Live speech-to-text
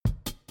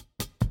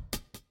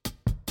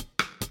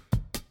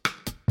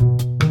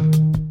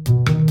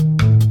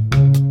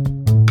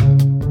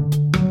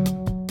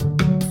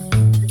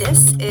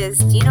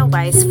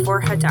Weiss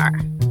for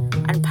Hadar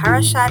on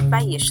Parashat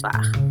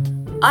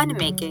VaYishlach,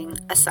 Unmaking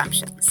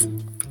Assumptions.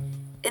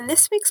 In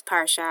this week's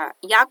parashah,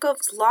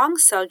 Yaakov's long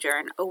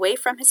sojourn away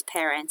from his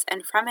parents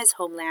and from his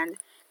homeland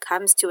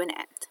comes to an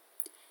end.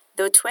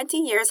 Though 20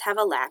 years have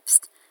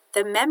elapsed,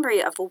 the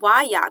memory of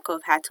why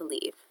Yaakov had to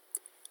leave,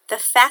 the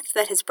fact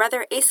that his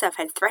brother Esav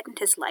had threatened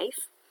his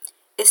life,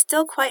 is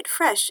still quite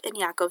fresh in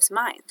Yaakov's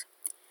mind.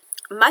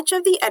 Much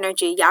of the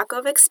energy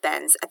Yaakov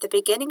expends at the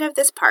beginning of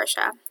this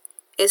parashah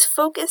is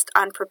focused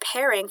on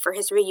preparing for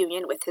his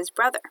reunion with his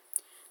brother,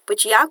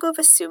 which Yaakov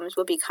assumes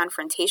will be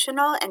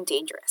confrontational and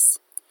dangerous.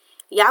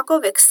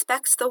 Yaakov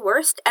expects the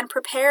worst and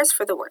prepares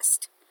for the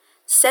worst,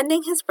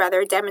 sending his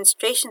brother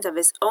demonstrations of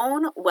his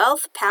own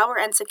wealth, power,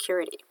 and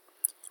security,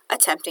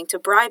 attempting to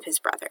bribe his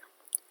brother.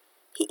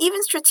 He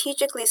even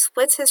strategically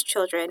splits his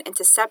children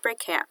into separate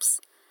camps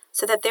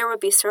so that there would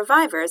be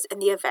survivors in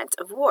the event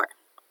of war.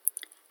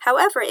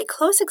 However, a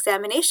close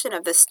examination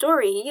of the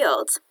story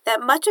yields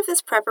that much of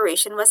this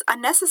preparation was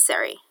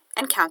unnecessary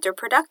and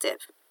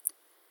counterproductive.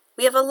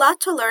 We have a lot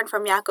to learn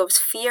from Yaakov's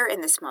fear in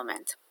this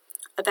moment,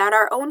 about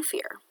our own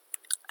fear,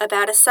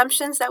 about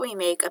assumptions that we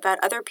make about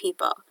other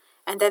people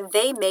and that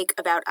they make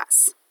about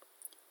us,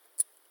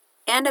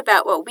 and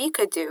about what we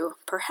could do,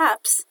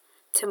 perhaps,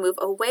 to move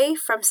away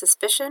from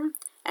suspicion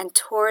and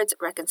towards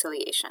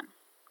reconciliation.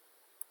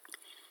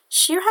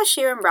 Shir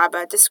HaShirim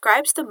Rabbah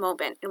describes the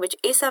moment in which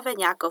Esav and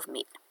Yaakov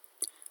meet.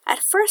 At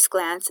first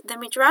glance, the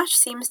Midrash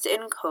seems to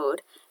encode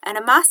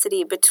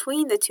animosity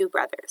between the two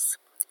brothers,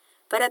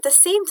 but at the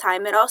same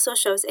time it also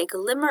shows a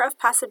glimmer of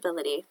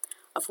possibility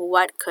of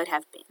what could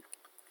have been.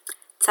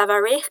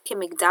 Tzavarech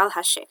kimigdal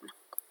Hashem.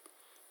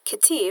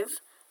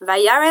 Ketiv,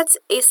 Vayaretz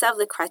Esav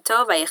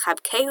likrato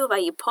vayichabkehu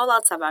vayipol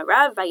al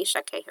tzavarav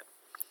vayishakehu.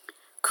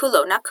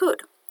 Kulo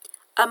nakud.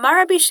 Amar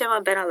Rabbi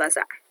Shimon ben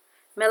Elazar.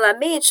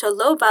 Melamed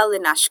shelo ba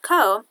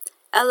linashko,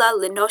 ela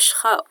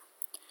linoshcho.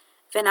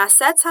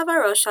 V'naset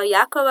tzavaro shel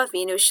Yaakov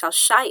Avinu shel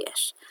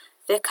shayish,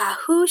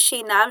 v'kahu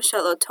shinav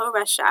shel oto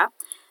rasha,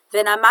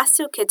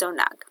 v'namasu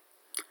kedonag.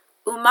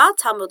 Umal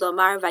Talmud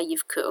lomar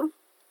vayivku,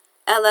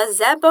 ela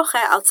ze boche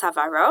al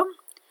tzavaro,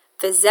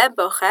 v'ze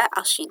boche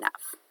al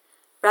shinav.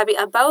 Rabbi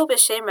Abahu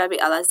b'shem Rabbi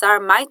Elazar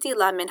maiti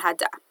la min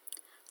hada,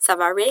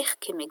 tzavarech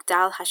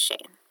kimigdal Hashem.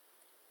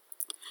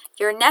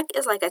 Your neck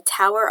is like a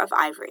tower of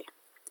ivory.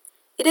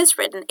 It is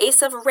written,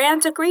 Esav ran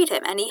to greet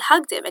him, and he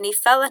hugged him, and he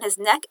fell on his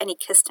neck, and he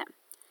kissed him.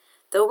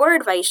 The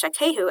word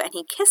vayishakehu, and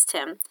he kissed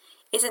him,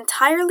 is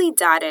entirely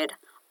dotted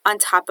on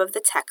top of the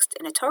text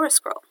in a Torah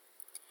scroll.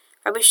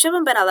 Rabbi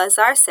Shimon ben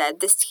Elazar said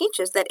this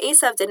teaches that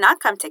Esav did not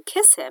come to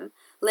kiss him,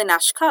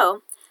 linashko,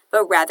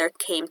 but rather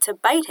came to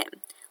bite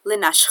him,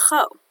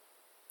 linashcho.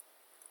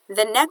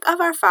 The neck of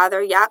our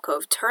father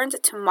Yaakov turned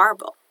to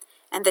marble,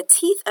 and the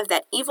teeth of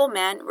that evil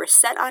man were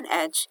set on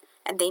edge,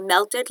 and they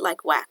melted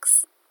like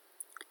wax.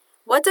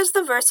 What does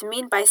the verse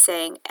mean by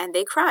saying, and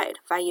they cried,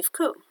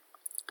 vayivku?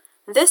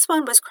 This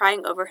one was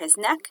crying over his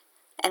neck,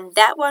 and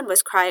that one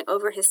was crying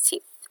over his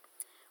teeth.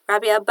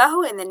 Rabbi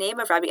Abahu, in the name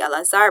of Rabbi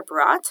Elazar,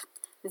 brought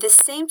this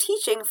same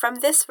teaching from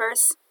this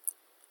verse.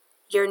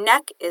 Your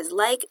neck is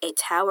like a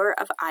tower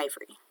of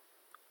ivory.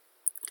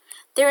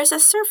 There is a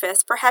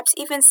surface, perhaps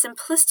even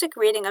simplistic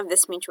reading of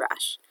this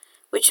midrash,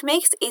 which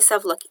makes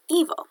Esav look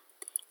evil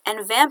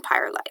and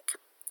vampire-like.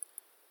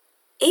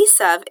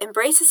 Esav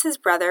embraces his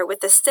brother with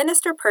the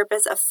sinister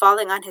purpose of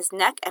falling on his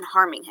neck and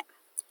harming him.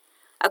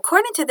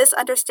 According to this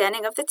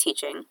understanding of the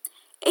teaching,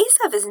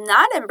 Esav is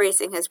not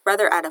embracing his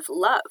brother out of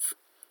love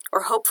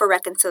or hope for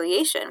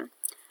reconciliation.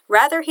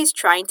 Rather, he's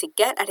trying to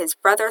get at his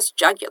brother's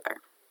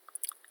jugular.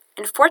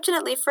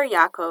 Unfortunately for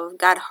Yaakov,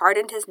 God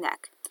hardened his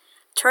neck,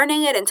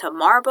 turning it into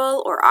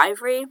marble or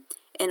ivory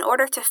in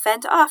order to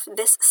fend off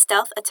this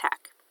stealth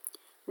attack.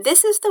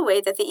 This is the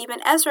way that the Ibn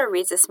Ezra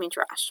reads this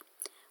midrash,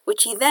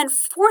 which he then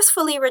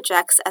forcefully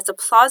rejects as a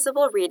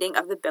plausible reading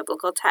of the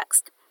biblical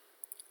text.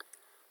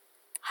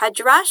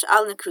 Hadrash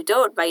al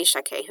nekudot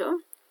vayishakehu,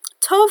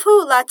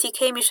 tovhu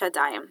latike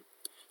mishadayim,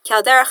 ki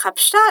al derech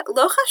hapshat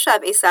lo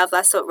chashav Esav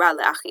lasot ra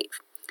leachiv,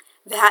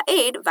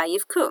 v'ha'ed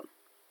vayivku,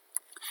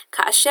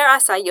 ka'asher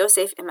asa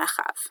Yosef im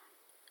achav.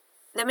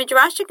 The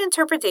midrashic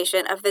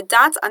interpretation of the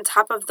dots on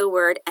top of the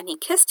word and he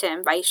kissed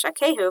him,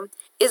 vayishakehu,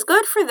 is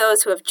good for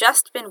those who have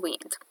just been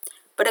weaned.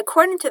 But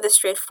according to the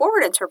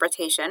straightforward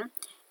interpretation,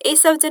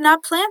 Esav did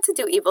not plan to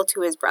do evil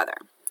to his brother.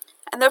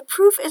 And the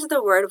proof is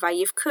the word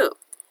vayivku,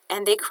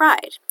 and they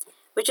cried,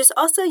 which is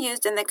also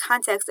used in the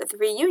context of the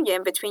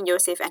reunion between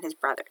Yosef and his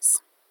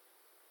brothers.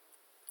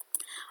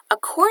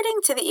 According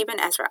to the Ibn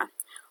Ezra,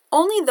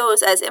 only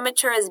those as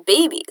immature as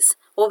babies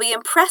will be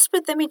impressed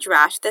with the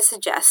midrash that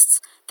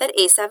suggests that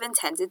Esav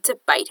intended to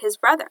bite his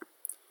brother.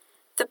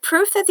 The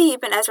proof that the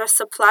Ibn Ezra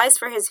supplies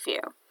for his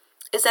view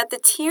is that the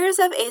tears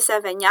of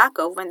Esav and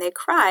Yaakov when they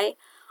cry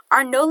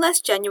are no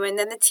less genuine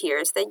than the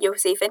tears that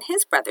Yosef and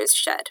his brothers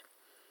shed.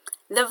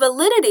 The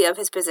validity of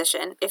his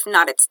position, if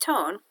not its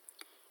tone,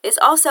 is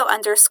also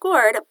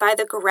underscored by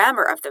the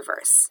grammar of the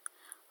verse.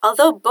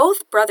 Although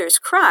both brothers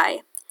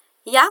cry,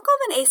 Yaakov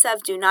and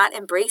Esav do not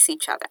embrace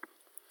each other.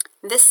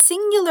 This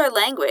singular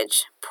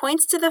language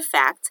points to the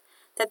fact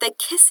that the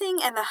kissing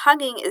and the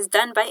hugging is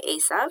done by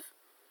Esav,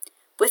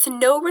 with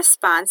no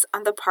response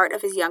on the part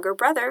of his younger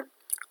brother,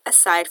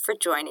 aside for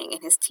joining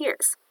in his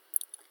tears.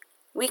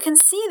 We can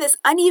see this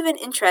uneven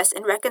interest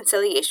in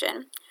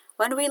reconciliation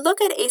when we look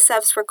at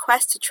Esav's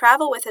request to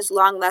travel with his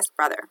long-lost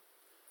brother,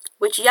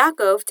 which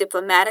Yaakov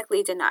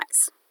diplomatically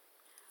denies.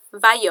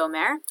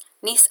 Vayomer,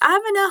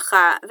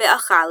 nis'avnecha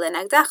ve'acha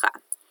lenagdecha.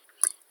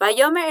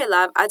 Vayomer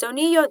elav,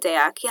 Adoni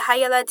yodea, ki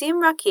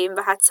hayeladim rakim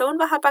v'hatzon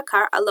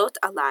v'habakar alot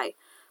alai,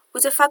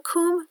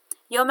 utefakum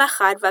yom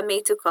echad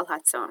v'metu kol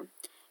hatzon.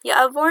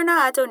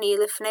 Ya'avorna Adoni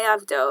lifnei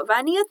avdo,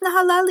 v'ani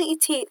etnahala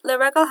li'iti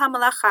l'regal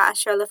hamalacha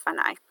asher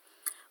lefanai,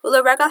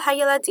 u'leregal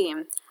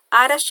hayeladim,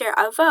 ad asher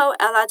avo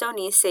el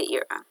Adoni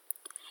se'ira.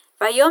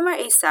 Vayomer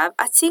Esav,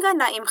 atziga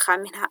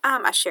na'imcha min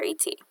ha'am asher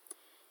iti.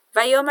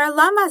 Vayomer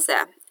lama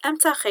zeh,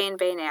 emtachein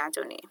b'nei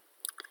Adoni.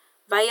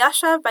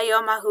 Vayashav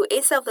bayomahu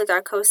Esav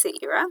ledarko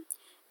se'ira,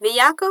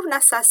 v'Yakov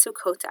nasa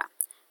Sukota,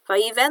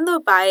 vayiven lo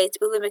bayit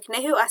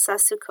u'lemiknehu asa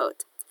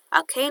Sukot,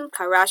 al kain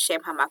kara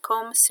shem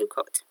hamakom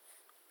Sukot.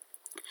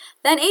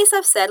 Then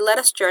Esav said, "Let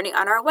us journey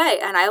on our way,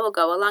 and I will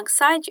go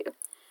alongside you."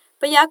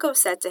 But Yaakov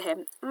said to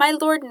him, "My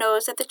Lord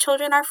knows that the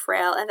children are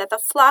frail, and that the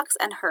flocks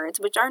and herds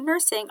which are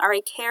nursing are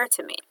a care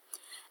to me.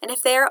 And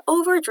if they are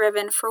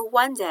overdriven for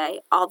one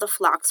day, all the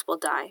flocks will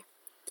die.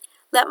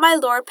 Let my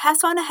Lord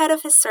pass on ahead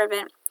of his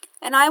servant,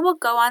 and I will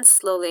go on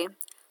slowly,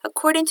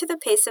 according to the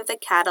pace of the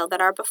cattle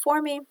that are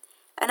before me,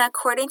 and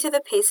according to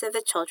the pace of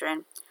the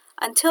children,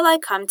 until I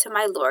come to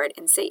my Lord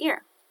in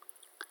Seir."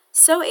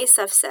 So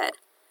Esav said,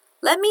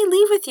 "Let me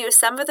leave with you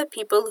some of the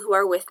people who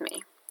are with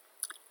me."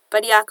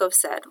 But Yaakov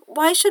said,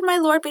 "Why should my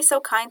Lord be so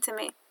kind to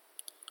me?"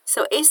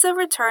 So Esav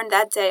returned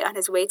that day on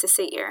his way to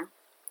Seir.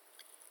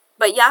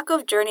 But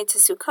Yaakov journeyed to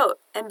Sukkot,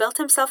 and built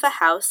himself a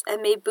house,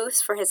 and made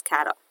booths for his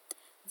cattle.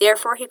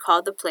 Therefore he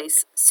called the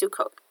place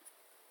Sukkot.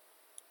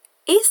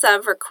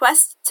 Esav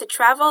requests to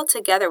travel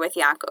together with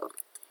Yaakov.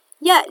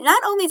 Yet,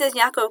 not only does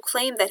Yaakov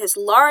claim that his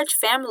large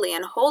family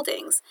and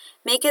holdings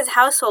make his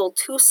household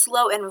too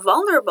slow and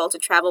vulnerable to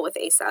travel with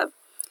Esav,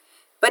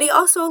 but he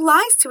also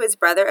lies to his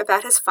brother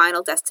about his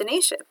final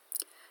destination.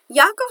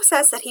 Yaakov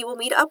says that he will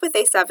meet up with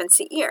Esav in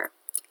Seir,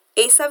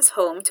 Esav's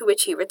home to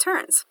which he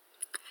returns.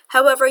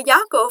 However,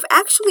 Yaakov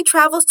actually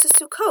travels to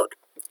Sukkot,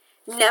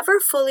 never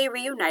fully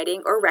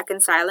reuniting or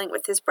reconciling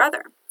with his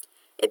brother.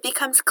 It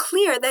becomes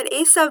clear that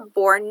Esav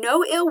bore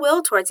no ill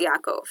will towards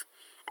Yaakov,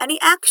 and he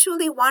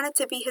actually wanted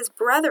to be his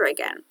brother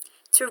again,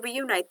 to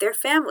reunite their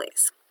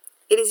families.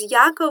 It is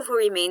Yaakov who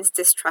remains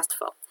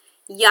distrustful,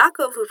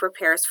 Yaakov who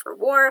prepares for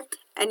war,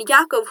 and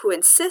Yaakov who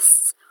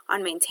insists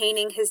on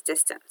maintaining his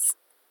distance.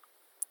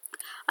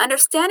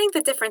 Understanding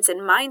the difference in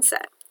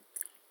mindset,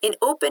 in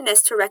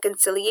openness to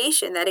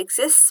reconciliation that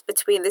exists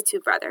between the two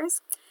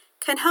brothers,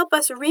 can help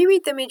us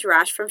reread the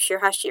Midrash from Shir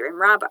Hashirim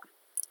Rabbah.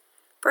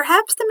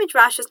 Perhaps the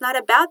Midrash is not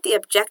about the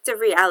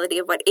objective reality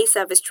of what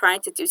Esav is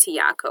trying to do to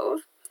Yaakov,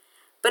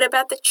 but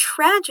about the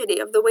tragedy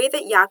of the way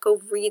that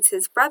Yaakov reads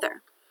his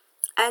brother,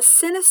 as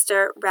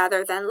sinister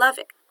rather than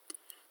loving.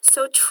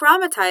 So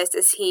traumatized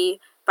is he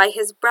by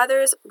his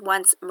brother's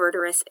once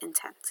murderous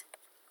intent.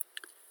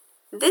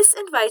 This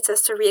invites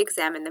us to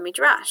re-examine the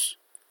Midrash,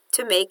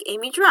 to make a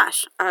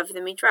Midrash of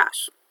the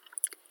Midrash.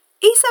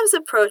 Esav's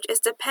approach is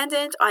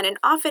dependent on an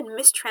often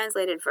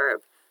mistranslated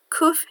verb,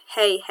 kuf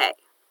hey hey.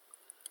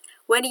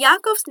 When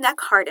Yaakov's neck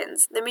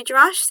hardens, the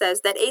Midrash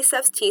says that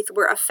Esav's teeth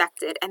were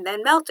affected and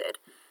then melted,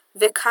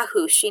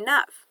 v'kahu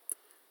shinav.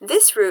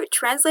 This root,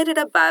 translated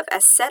above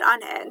as set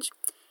on edge,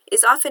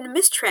 is often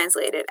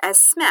mistranslated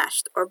as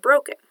smashed or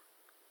broken.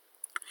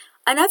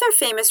 Another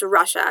famous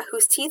Rasha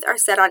whose teeth are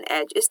set on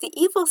edge is the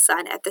evil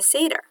son at the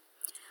Seder.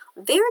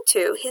 There,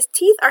 too, his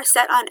teeth are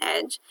set on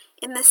edge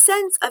in the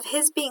sense of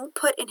his being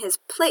put in his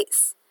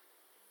place,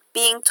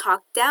 being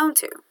talked down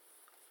to.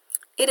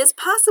 It is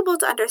possible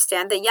to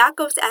understand that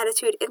Yaakov's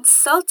attitude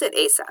insulted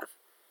Esav,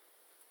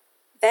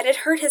 that it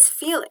hurt his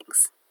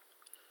feelings.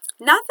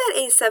 Not that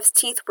Esav's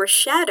teeth were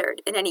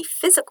shattered in any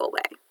physical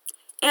way,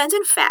 and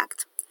in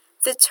fact,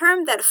 the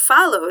term that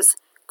follows,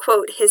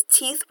 quote, his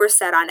teeth were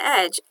set on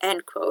edge,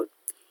 end quote,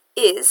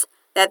 is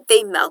that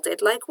they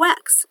melted like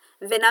wax,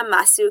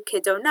 vinamasu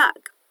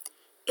kedonag.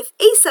 If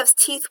Esav's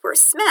teeth were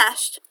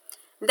smashed,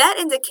 that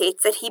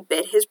indicates that he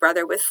bit his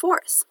brother with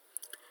force.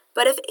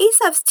 But if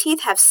Esav's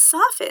teeth have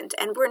softened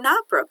and were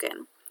not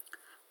broken,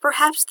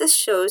 perhaps this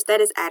shows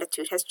that his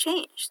attitude has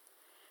changed.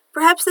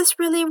 Perhaps this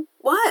really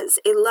was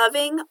a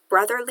loving,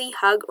 brotherly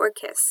hug or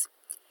kiss.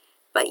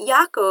 But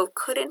Yaakov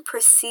couldn't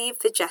perceive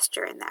the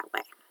gesture in that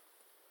way.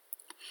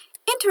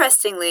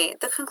 Interestingly,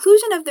 the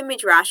conclusion of the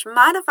Midrash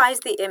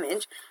modifies the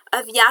image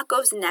of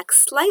Yaakov's neck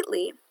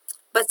slightly,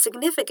 but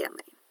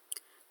significantly.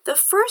 The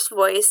first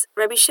voice,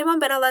 Rabbi Shimon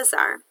ben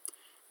Elazar,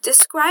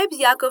 describes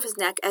Yaakov's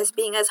neck as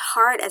being as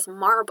hard as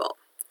marble,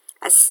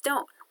 as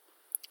stone.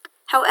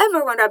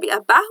 However, when Rabbi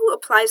Abahu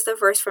applies the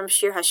verse from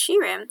Shir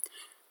Hashirim,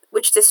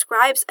 which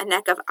describes a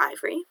neck of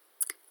ivory,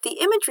 the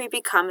imagery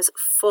becomes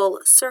full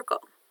circle.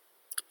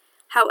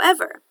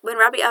 However, when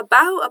Rabbi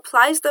Abahu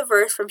applies the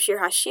verse from Shir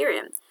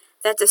HaShirim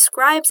that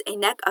describes a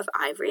neck of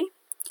ivory,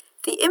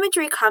 the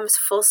imagery comes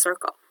full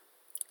circle.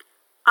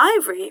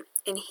 Ivory,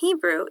 in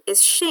Hebrew, is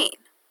shein,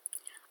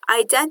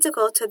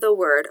 identical to the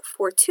word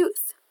for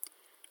tooth.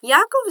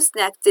 Yaakov's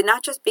neck did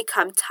not just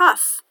become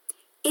tough,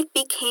 it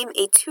became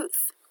a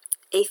tooth,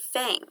 a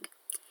fang.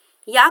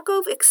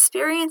 Yaakov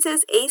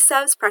experiences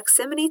Esav's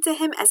proximity to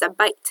him as a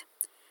bite,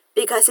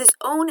 because his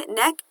own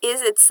neck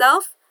is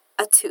itself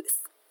a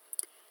tooth.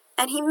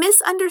 And he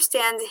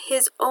misunderstands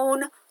his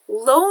own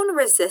lone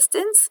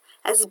resistance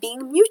as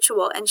being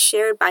mutual and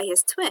shared by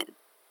his twin.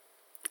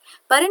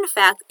 But in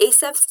fact,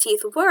 Esav's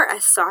teeth were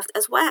as soft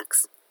as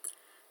wax.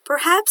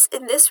 Perhaps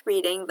in this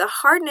reading, the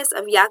hardness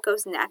of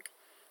Yaakov's neck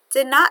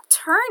did not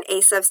turn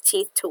Esav's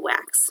teeth to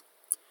wax,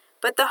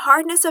 but the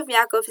hardness of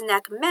Yaakov's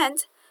neck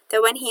meant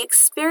that when he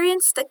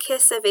experienced the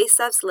kiss of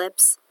Esav's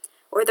lips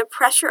or the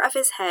pressure of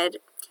his head,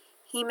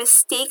 he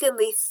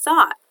mistakenly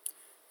thought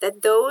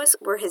that those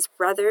were his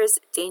brother's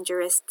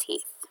dangerous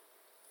teeth.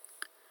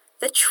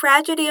 The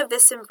tragedy of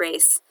this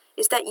embrace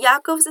is that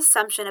Yaakov's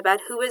assumption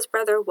about who his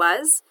brother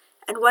was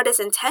and what his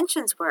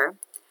intentions were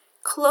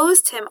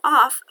closed him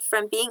off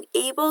from being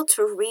able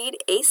to read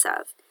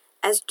Esav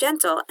as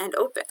gentle and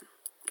open.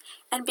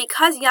 And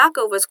because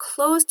Yaakov was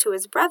close to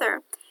his brother,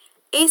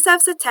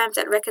 Esav's attempt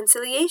at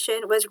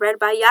reconciliation was read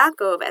by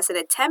Yaakov as an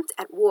attempt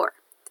at war.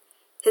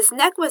 His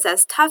neck was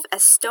as tough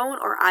as stone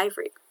or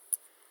ivory,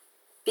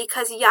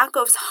 because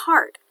Yaakov's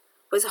heart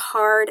was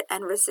hard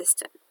and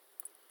resistant.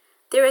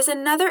 There is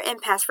another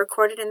impasse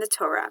recorded in the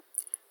Torah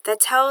that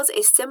tells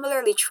a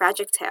similarly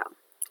tragic tale,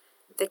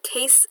 the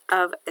case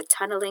of the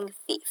tunneling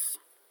thief.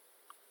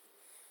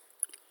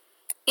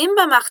 Im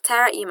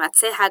b'machtera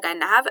yimatzeh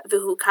haganav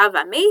v'hukav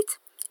v'met,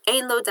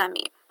 ein lo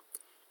damim.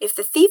 If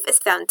the thief is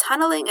found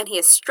tunneling and he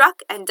is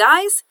struck and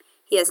dies,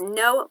 he has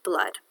no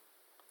blood.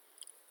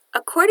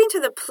 According to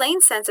the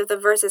plain sense of the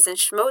verses in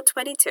Shemot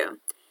 22,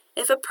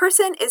 if a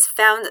person is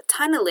found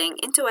tunneling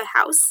into a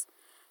house,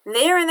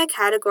 they are in the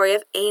category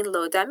of ein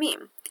lo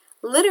damim,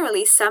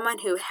 literally someone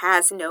who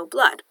has no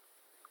blood.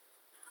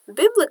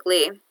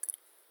 Biblically,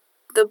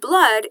 the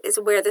blood is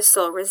where the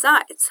soul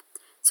resides.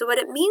 So what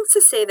it means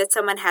to say that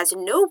someone has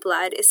no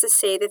blood is to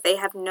say that they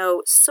have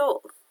no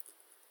soul.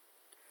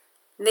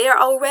 They are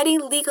already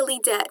legally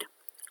dead,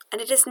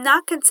 and it is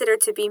not considered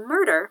to be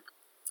murder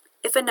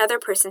if another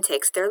person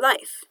takes their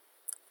life.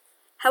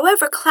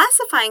 However,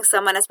 classifying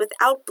someone as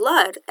without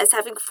blood as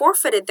having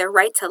forfeited their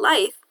right to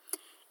life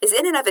is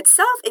in and of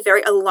itself a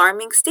very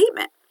alarming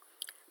statement,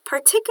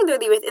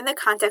 particularly within the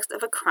context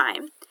of a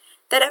crime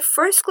that at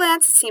first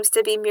glance seems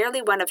to be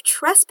merely one of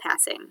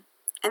trespassing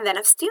and then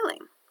of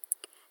stealing.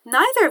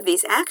 Neither of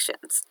these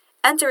actions,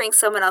 entering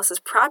someone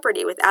else's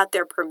property without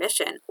their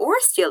permission or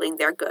stealing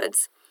their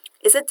goods,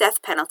 is a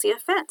death penalty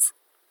offense.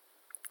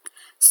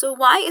 So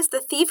why is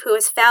the thief who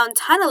is found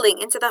tunneling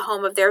into the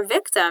home of their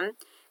victim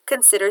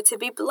considered to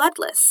be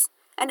bloodless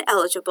and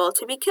eligible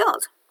to be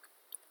killed?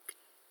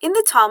 In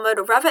the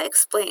Talmud, Rava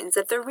explains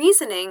that the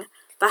reasoning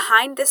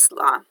behind this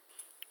law.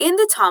 In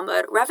the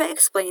Talmud, Rava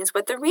explains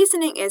what the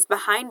reasoning is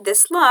behind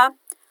this law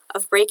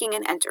of breaking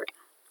and entering.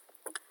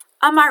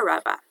 Amar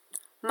Rava,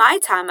 my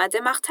tama de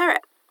machteret.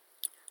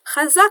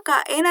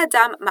 Chazaka ein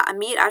adam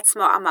ma'amir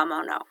atzmo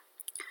amamono.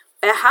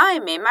 V'hai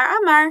meimar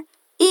amar,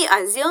 I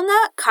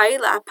azilna kai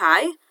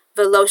la'apai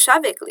v'lo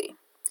shavik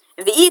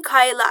V'i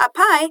kai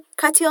la'apai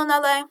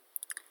katilna le.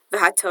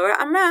 V'hatorah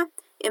amra,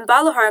 im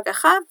ba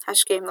lohargacha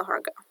hashkem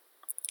loharga.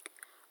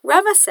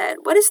 Rava said,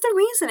 what is the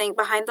reasoning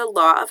behind the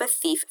law of a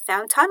thief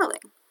found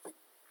tunneling?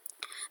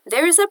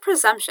 There is a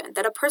presumption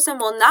that a person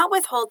will not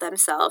withhold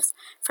themselves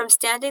from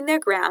standing their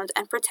ground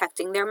and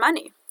protecting their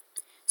money.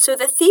 So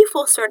the thief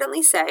will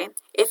certainly say,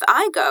 if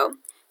I go,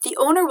 the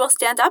owner will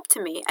stand up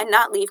to me and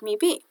not leave me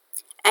be.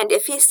 And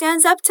if he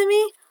stands up to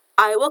me,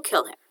 I will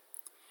kill him.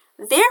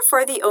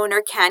 Therefore, the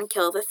owner can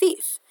kill the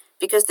thief,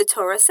 because the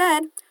Torah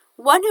said,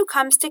 one who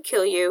comes to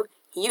kill you,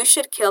 you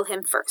should kill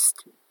him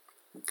first.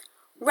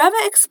 Rava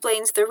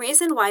explains the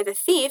reason why the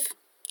thief,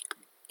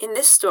 in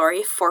this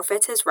story,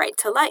 forfeits his right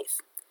to life.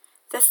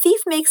 The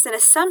thief makes an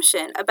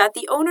assumption about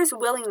the owner's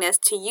willingness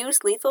to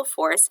use lethal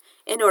force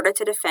in order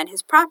to defend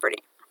his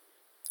property.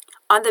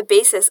 On the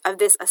basis of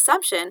this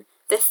assumption,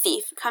 the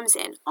thief comes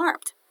in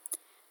armed.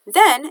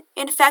 Then,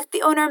 in fact,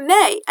 the owner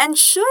may and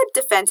should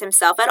defend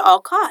himself at all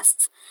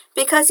costs,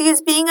 because he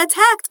is being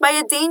attacked by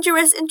a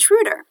dangerous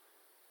intruder.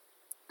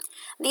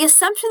 The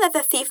assumption that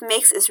the thief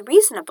makes is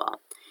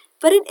reasonable,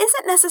 but it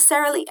isn't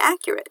necessarily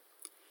accurate.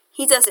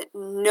 He doesn't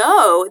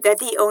know that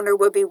the owner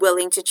would be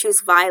willing to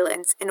choose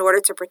violence in order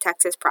to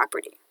protect his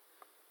property.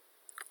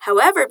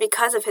 However,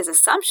 because of his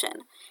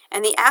assumption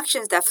and the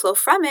actions that flow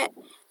from it,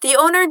 the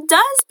owner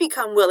does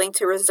become willing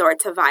to resort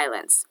to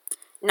violence,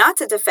 not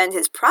to defend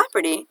his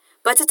property,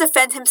 but to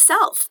defend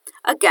himself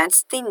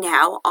against the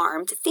now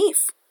armed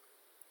thief.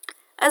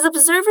 As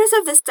observers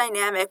of this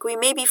dynamic, we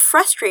may be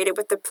frustrated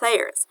with the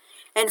players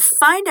and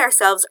find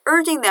ourselves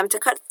urging them to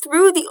cut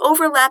through the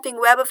overlapping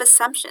web of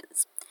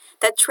assumptions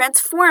that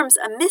transforms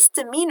a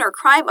misdemeanor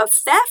crime of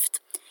theft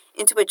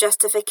into a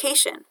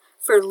justification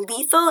for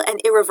lethal and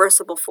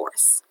irreversible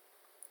force.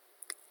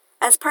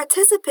 As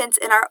participants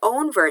in our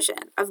own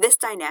version of this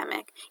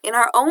dynamic in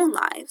our own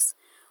lives,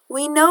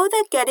 we know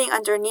that getting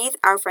underneath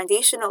our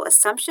foundational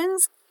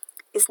assumptions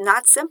is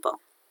not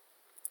simple.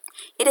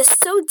 It is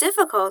so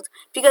difficult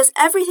because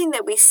everything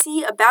that we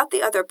see about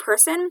the other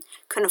person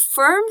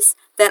confirms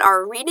that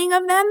our reading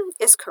of them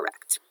is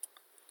correct.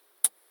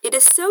 It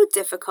is so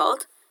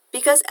difficult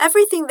because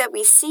everything that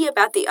we see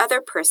about the other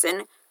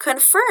person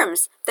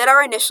confirms that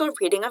our initial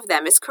reading of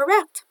them is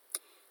correct.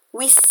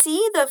 We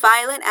see the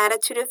violent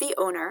attitude of the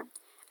owner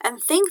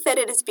and think that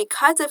it is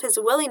because of his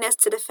willingness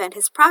to defend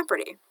his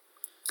property,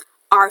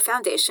 our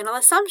foundational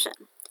assumption,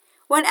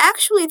 when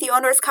actually the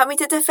owner is coming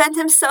to defend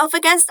himself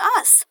against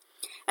us,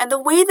 and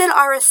the way that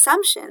our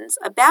assumptions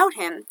about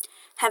him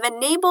have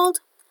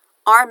enabled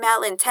our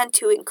malintent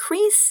to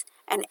increase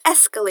and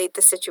escalate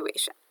the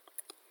situation.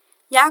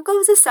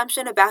 Yaakov's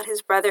assumption about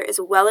his brother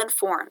is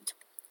well-informed,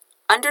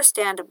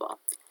 understandable,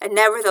 and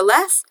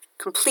nevertheless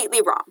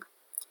completely wrong.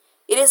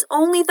 It is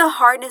only the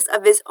hardness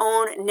of his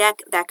own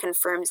neck that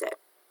confirms it.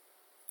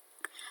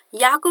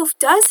 Yaakov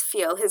does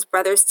feel his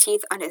brother's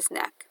teeth on his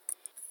neck.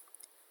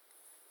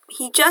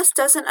 He just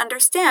doesn't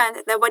understand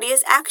that what he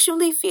is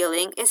actually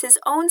feeling is his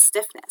own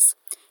stiffness,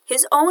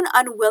 his own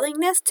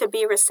unwillingness to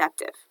be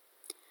receptive.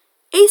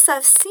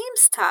 Esav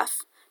seems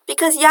tough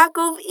because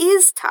Yaakov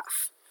is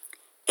tough.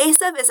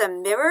 Esav is a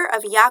mirror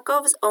of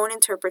Yaakov's own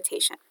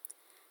interpretation.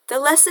 The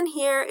lesson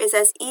here is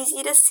as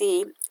easy to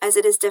see as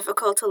it is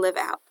difficult to live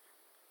out.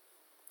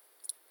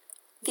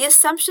 The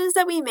assumptions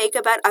that we make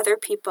about other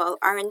people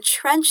are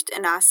entrenched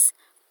in us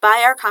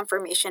by our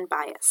confirmation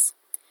bias.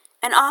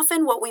 And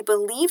often what we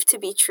believe to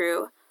be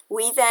true,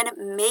 we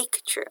then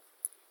make true.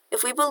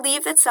 If we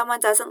believe that someone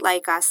doesn't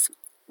like us,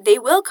 they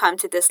will come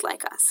to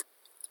dislike us.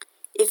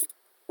 If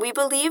we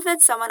believe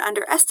that someone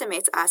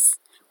underestimates us,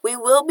 we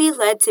will be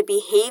led to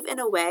behave in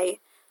a way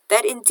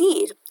that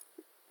indeed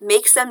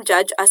makes them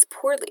judge us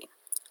poorly,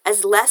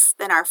 as less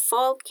than our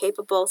full,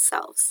 capable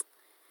selves.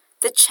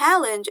 The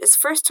challenge is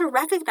first to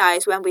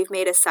recognize when we've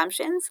made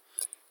assumptions,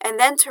 and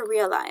then to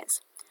realize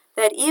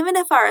that even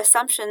if our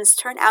assumptions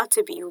turn out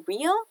to be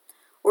real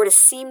or to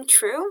seem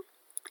true,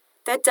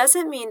 that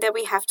doesn't mean that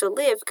we have to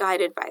live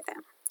guided by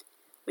them.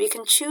 We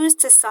can choose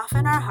to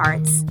soften our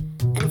hearts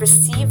and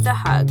receive the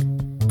hug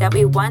that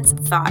we once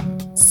thought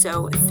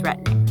so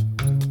threatening.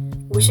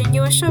 Wishing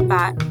you a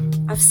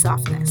Shabbat of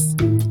softness.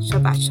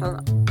 Shabbat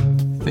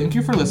Shalom. Thank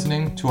you for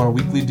listening to our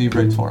weekly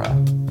Divrei Torah.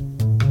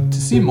 To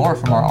see more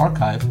from our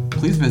archive,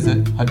 please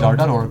visit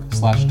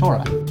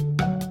hadar.org/Torah.